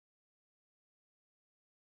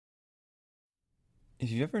If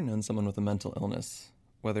you've ever known someone with a mental illness,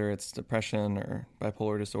 whether it's depression or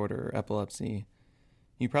bipolar disorder or epilepsy,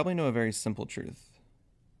 you probably know a very simple truth,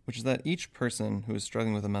 which is that each person who is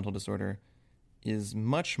struggling with a mental disorder is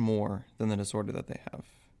much more than the disorder that they have.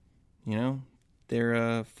 You know, they're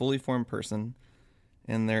a fully formed person,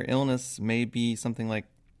 and their illness may be something like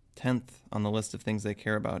 10th on the list of things they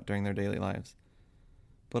care about during their daily lives.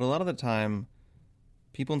 But a lot of the time,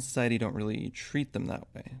 people in society don't really treat them that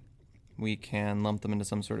way. We can lump them into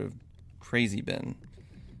some sort of crazy bin.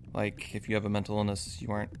 Like, if you have a mental illness,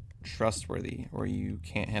 you aren't trustworthy, or you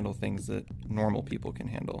can't handle things that normal people can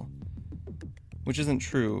handle. Which isn't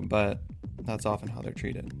true, but that's often how they're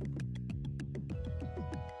treated.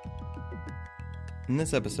 In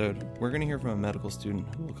this episode, we're going to hear from a medical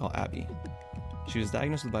student who we'll call Abby. She was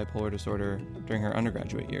diagnosed with bipolar disorder during her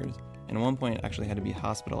undergraduate years, and at one point actually had to be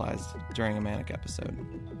hospitalized during a manic episode.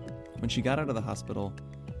 When she got out of the hospital,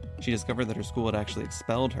 she discovered that her school had actually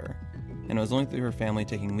expelled her, and it was only through her family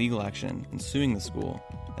taking legal action and suing the school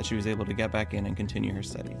that she was able to get back in and continue her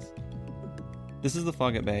studies. This is The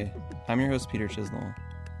Fog at Bay. I'm your host, Peter Chisnell,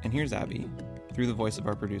 and here's Abby, through the voice of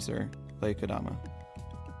our producer, Leigh Kodama.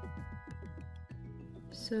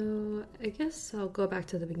 So I guess I'll go back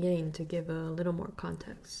to the beginning to give a little more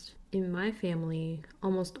context. In my family,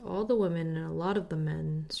 almost all the women and a lot of the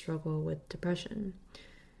men struggle with depression.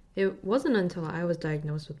 It wasn't until I was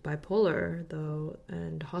diagnosed with bipolar, though,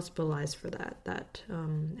 and hospitalized for that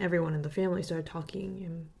everyone in the family started talking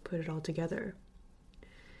and put it all together.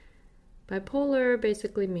 Bipolar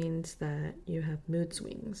basically means that you have mood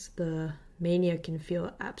swings. The mania can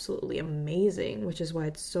feel absolutely amazing, which is why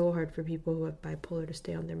it's so hard for people who have bipolar to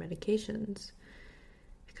stay on their medications.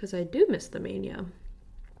 Because I do miss the mania.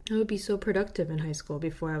 I would be so productive in high school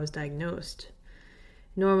before I was diagnosed.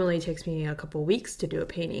 Normally it takes me a couple weeks to do a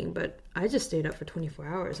painting, but I just stayed up for 24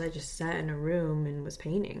 hours. I just sat in a room and was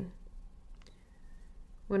painting.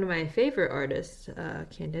 One of my favorite artists,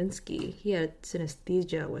 Kandinsky, he had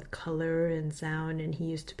synesthesia with color and sound, and he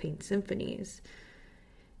used to paint symphonies.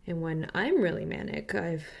 And when I'm really manic,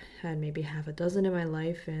 I've had maybe half a dozen in my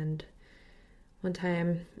life, and one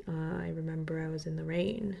time I remember I was in the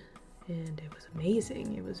rain, and it was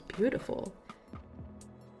amazing. It was beautiful.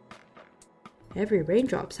 Every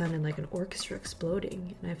raindrop sounded like an orchestra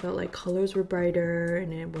exploding, and I felt like colors were brighter,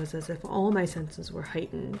 and it was as if all my senses were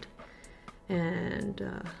heightened. And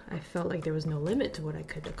I felt like there was no limit to what I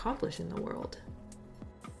could accomplish in the world.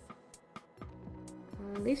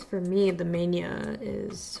 At least for me, the mania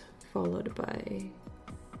is followed by a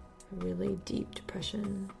really deep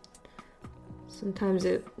depression. Sometimes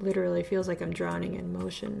it literally feels like I'm drowning in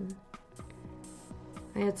emotion.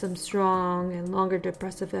 I had some strong and longer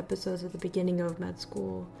depressive episodes at the beginning of med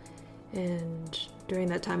school, and during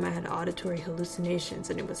that time I had auditory hallucinations,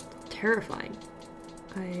 and it was terrifying.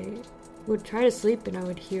 I would try to sleep and I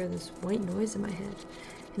would hear this white noise in my head,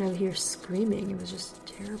 and I would hear screaming. It was just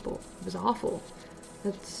terrible. It was awful.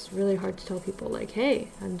 That's really hard to tell people, like, hey,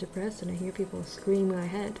 I'm depressed, and I hear people scream in my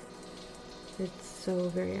head. It's so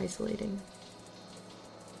very isolating.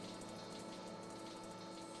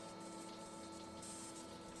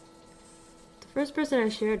 The first person I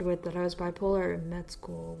shared with that I was bipolar in med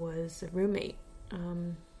school was a roommate.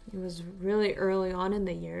 It was really early on in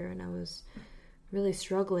the year, and I was really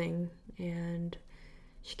struggling, and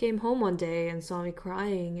she came home one day and saw me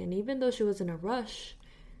crying, and even though she was in a rush,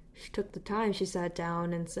 she took the time, she sat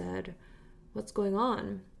down and said, "What's going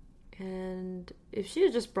on?" And if she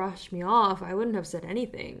had just brushed me off, I wouldn't have said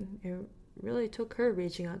anything. It really took her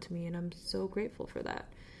reaching out to me, and I'm so grateful for that.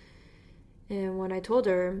 And when I told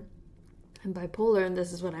her I'm bipolar and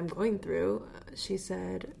this is what I'm going through, she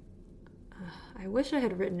said, I wish I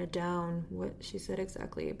had written it down, what she said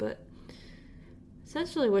exactly, but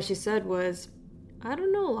essentially what she said was, I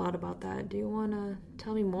don't know a lot about that. Do you want to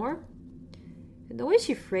tell me more? And the way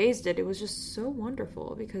she phrased it, it was just so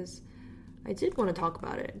wonderful, because I did want to talk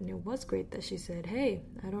about it, and it was great that she said, hey,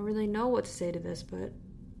 I don't really know what to say to this, but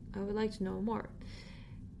I would like to know more.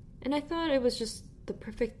 And I thought it was just the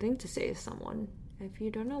perfect thing to say to someone. If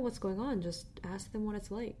you don't know what's going on, just ask them what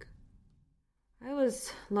it's like. I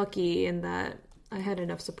was lucky in that I had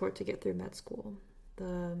enough support to get through med school.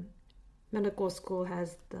 The medical school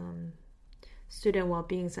has the Student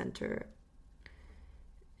Wellbeing Center.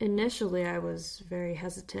 Initially, I was very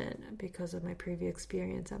hesitant because of my previous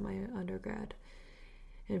experience at my undergrad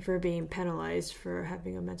and for being penalized for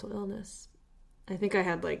having a mental illness. I think I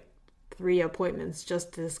had like 3 appointments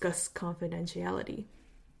just to discuss confidentiality.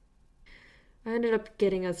 I ended up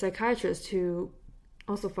getting a psychiatrist who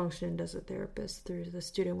also functioned as a therapist through the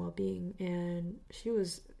student well-being, and she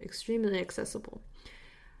was extremely accessible.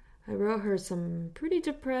 I wrote her some pretty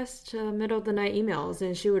depressed middle of the night emails,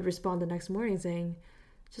 and she would respond the next morning saying,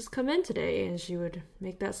 "Just come in today," and she would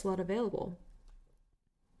make that slot available.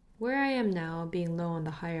 Where I am now, being low on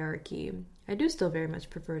the hierarchy, I do still very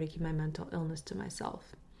much prefer to keep my mental illness to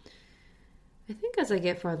myself. I think as I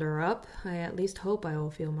get farther up, I at least hope I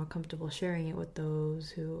will feel more comfortable sharing it with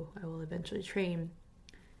those who I will eventually train.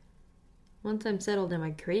 Once I'm settled in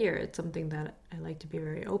my career, it's something that I like to be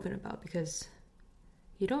very open about because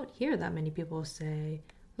you don't hear that many people say,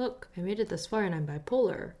 "Look, I made it this far and I'm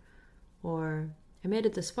bipolar," or "I made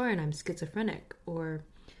it this far and I'm schizophrenic," or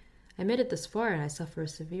 "I made it this far and I suffer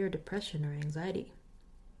severe depression or anxiety."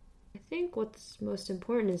 I think what's most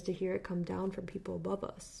important is to hear it come down from people above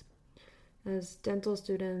us. As dental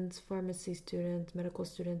students, pharmacy students, medical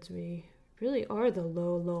students, we really are the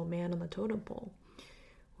low man on the totem pole.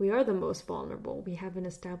 We are the most vulnerable. We haven't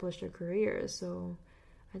established our careers, so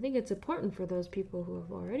I think it's important for those people who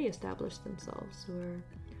have already established themselves, who are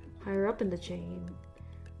higher up in the chain,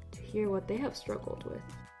 to hear what they have struggled with.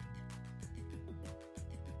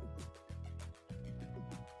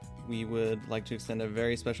 We would like to extend a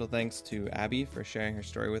very special thanks to Abby for sharing her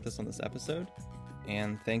story with us on this episode,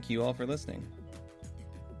 and thank you all for listening.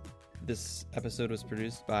 This episode was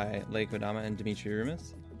produced by Leigh Kodama and Dimitri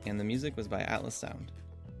Rumis, and the music was by Atlas Sound.